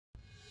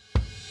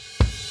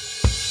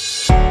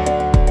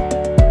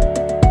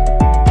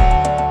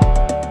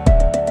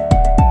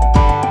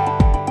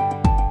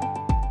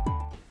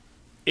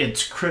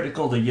It's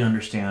critical that you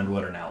understand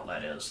what an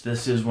outlet is.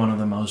 This is one of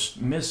the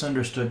most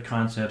misunderstood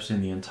concepts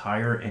in the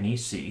entire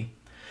NEC,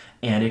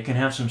 and it can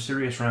have some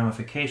serious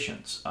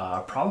ramifications.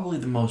 Probably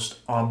the most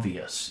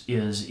obvious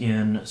is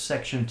in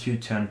section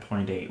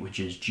 210.8, which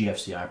is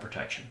GFCI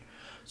protection.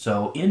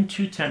 So in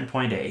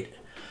 210.8,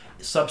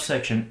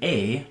 subsection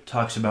A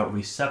talks about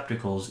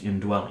receptacles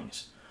in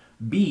dwellings.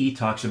 B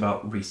talks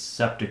about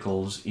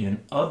receptacles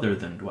in other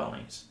than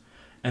dwellings.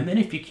 And then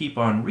if you keep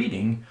on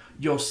reading,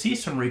 you'll see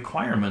some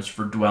requirements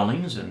for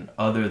dwellings and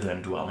other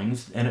than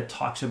dwellings, and it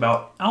talks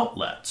about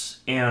outlets.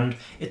 And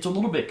it's a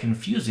little bit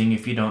confusing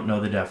if you don't know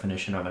the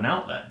definition of an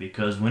outlet,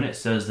 because when it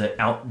says that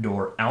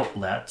outdoor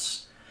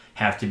outlets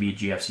have to be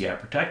GFCI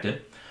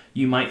protected,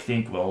 you might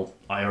think, well,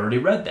 I already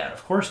read that.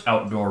 Of course,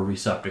 outdoor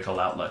receptacle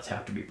outlets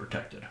have to be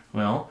protected.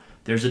 Well,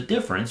 there's a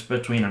difference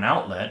between an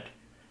outlet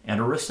and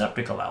a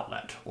receptacle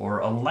outlet, or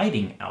a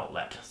lighting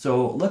outlet.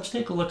 So let's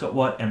take a look at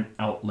what an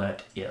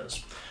outlet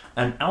is.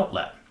 An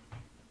outlet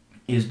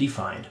is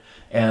defined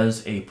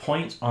as a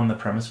point on the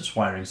premises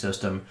wiring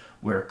system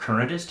where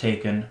current is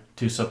taken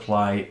to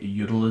supply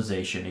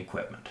utilization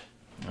equipment.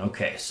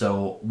 Okay,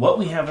 so what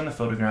we have in the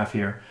photograph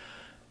here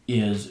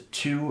is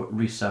two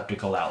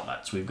receptacle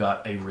outlets. We've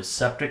got a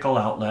receptacle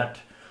outlet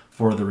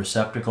for the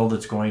receptacle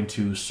that's going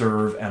to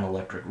serve an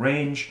electric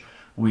range.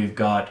 We've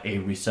got a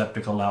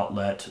receptacle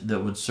outlet that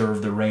would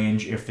serve the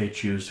range if they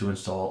choose to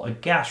install a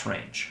gas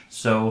range.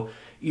 So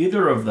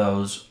either of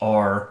those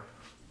are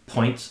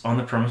points on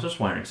the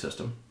premises wiring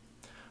system.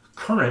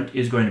 Current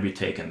is going to be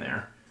taken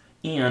there,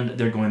 and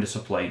they're going to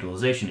supply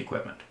utilization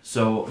equipment.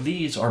 So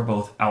these are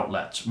both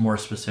outlets. More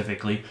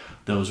specifically,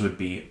 those would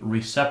be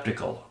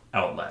receptacle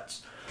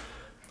outlets.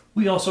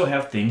 We also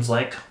have things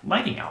like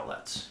lighting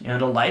outlets,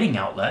 and a lighting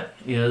outlet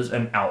is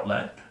an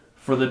outlet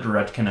for the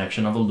direct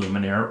connection of a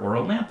luminaire or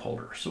a lamp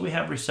holder. So we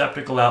have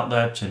receptacle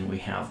outlets and we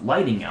have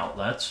lighting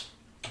outlets.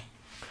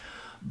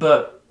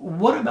 But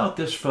what about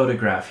this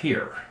photograph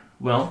here?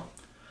 Well,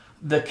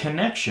 the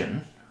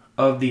connection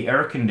of the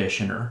air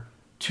conditioner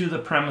to the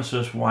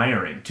premises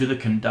wiring, to the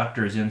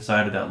conductors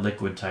inside of that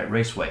liquid tight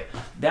raceway,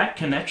 that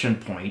connection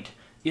point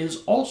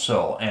is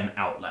also an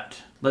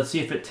outlet. Let's see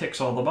if it ticks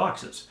all the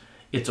boxes.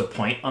 It's a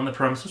point on the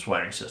premises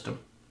wiring system.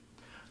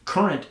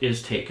 Current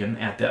is taken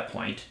at that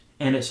point,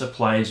 and it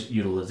supplies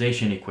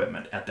utilization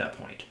equipment at that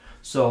point.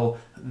 So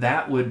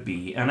that would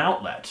be an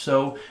outlet.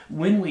 So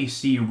when we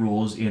see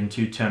rules in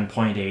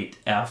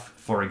 210.8F,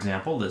 for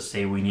example, that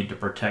say we need to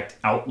protect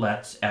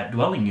outlets at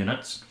dwelling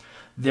units,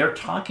 they're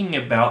talking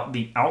about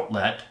the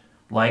outlet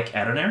like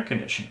at an air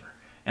conditioner.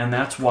 And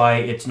that's why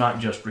it's not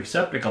just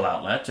receptacle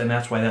outlets, and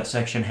that's why that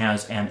section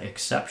has an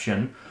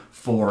exception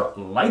for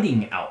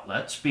lighting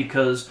outlets,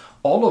 because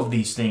all of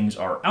these things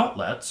are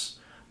outlets,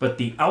 but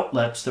the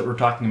outlets that we're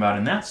talking about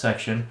in that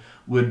section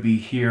would be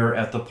here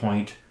at the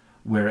point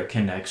where it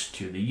connects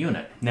to the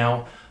unit.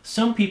 Now,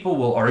 some people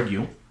will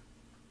argue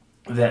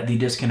that the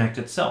disconnect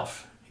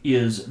itself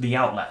is the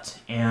outlet,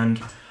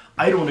 and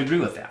I don't agree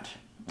with that.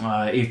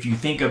 If you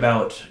think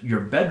about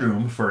your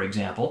bedroom, for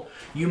example,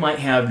 you might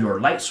have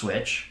your light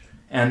switch,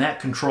 and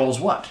that controls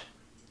what?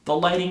 The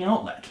lighting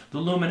outlet, the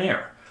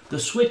luminaire. The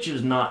switch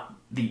is not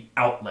the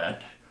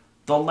outlet.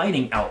 The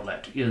lighting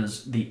outlet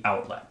is the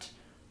outlet.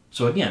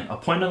 So again, a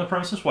point on the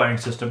premises wiring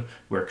system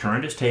where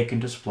current is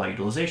taken to supply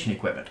utilization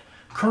equipment.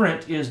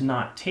 Current is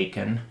not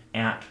taken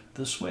at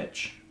the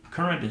switch.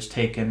 Current is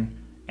taken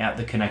at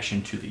the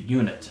connection to the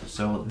unit.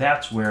 So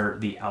that's where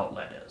the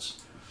outlet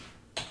is.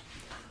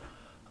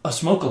 A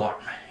smoke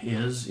alarm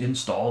is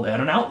installed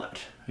at an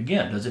outlet.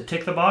 Again, does it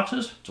tick the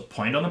boxes? It's a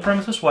point on the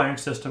premises wiring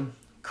system.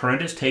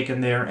 Current is taken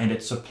there and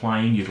it's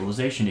supplying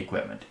utilization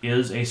equipment.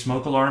 Is a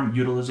smoke alarm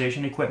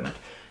utilization equipment?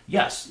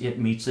 Yes, it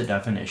meets the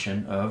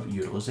definition of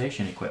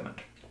utilization equipment.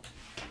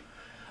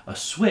 A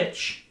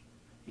switch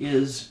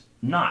is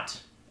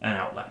not an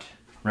outlet,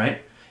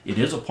 right? It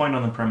is a point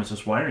on the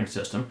premises wiring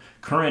system.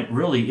 Current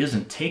really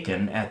isn't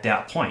taken at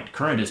that point.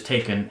 Current is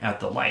taken at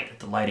the light, at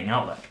the lighting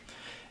outlet.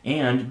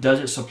 And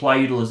does it supply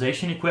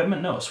utilization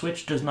equipment? No, a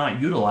switch does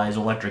not utilize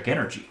electric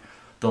energy.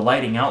 The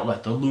lighting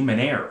outlet, the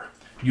luminaire,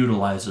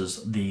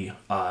 utilizes the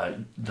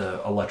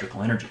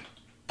electrical energy.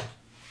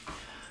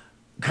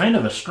 Kind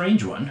of a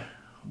strange one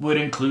would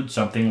include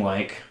something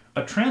like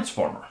a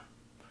transformer.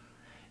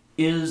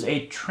 Is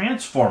a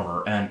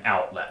transformer an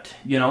outlet?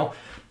 You know,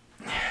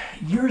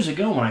 years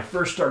ago when I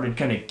first started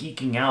kind of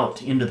geeking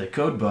out into the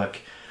code book,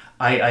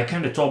 I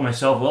kind of told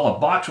myself, well, a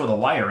box with a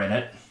wire in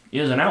it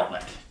is an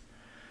outlet.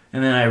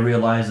 And then I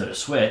realized that a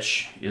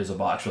switch is a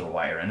box with a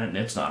wire in it, and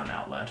it's not an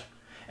outlet.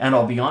 And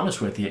I'll be honest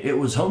with you, it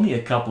was only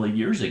a couple of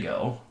years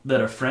ago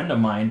that a friend of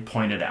mine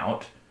pointed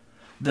out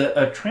that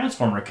a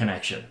transformer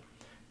connection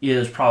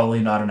is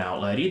probably not an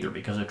outlet either,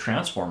 because a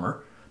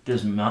transformer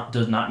does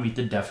not meet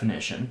the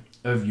definition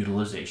of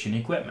utilization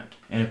equipment.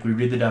 And if we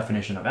read the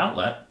definition of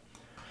outlet,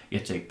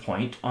 it's a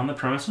point on the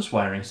premises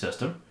wiring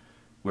system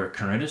where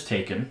current is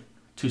taken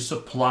to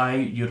supply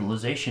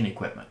utilization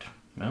equipment.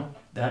 Well,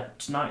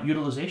 that's not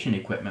utilization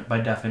equipment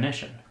by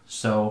definition.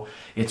 So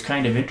it's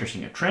kind of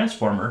interesting. A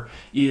transformer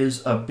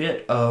is a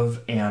bit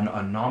of an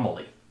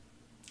anomaly.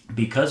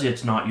 Because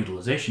it's not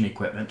utilization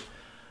equipment,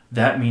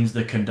 that means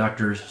the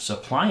conductors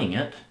supplying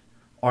it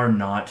are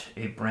not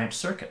a branch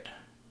circuit,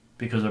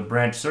 because a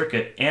branch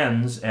circuit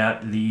ends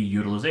at the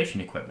utilization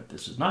equipment.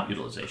 This is not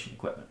utilization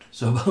equipment.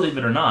 So believe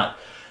it or not,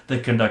 the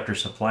conductor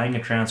supplying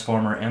a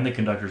transformer and the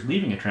conductors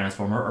leaving a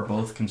transformer are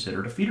both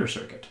considered a feeder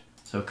circuit.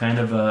 So kind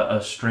of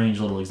a strange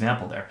little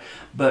example there.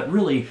 But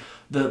really,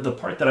 the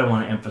part that I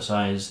want to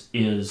emphasize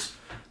is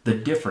the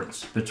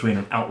difference between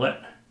an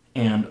outlet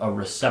and a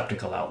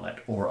receptacle outlet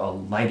or a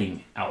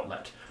lighting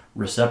outlet.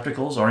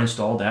 Receptacles are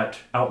installed at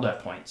outlet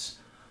points.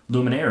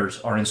 Luminaires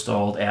are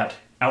installed at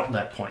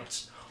outlet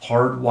points.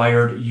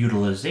 Hardwired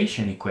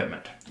utilization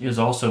equipment is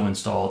also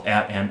installed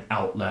at an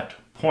outlet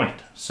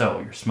point. So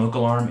your smoke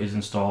alarm is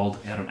installed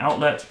at an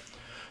outlet,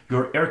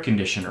 your air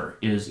conditioner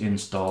is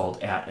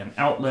installed at an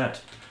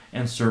outlet,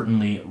 and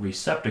certainly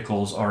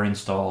receptacles are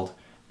installed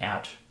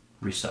at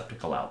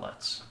receptacle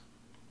outlets.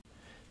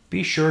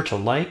 Be sure to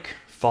like,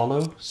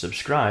 follow,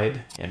 subscribe,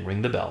 and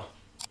ring the bell.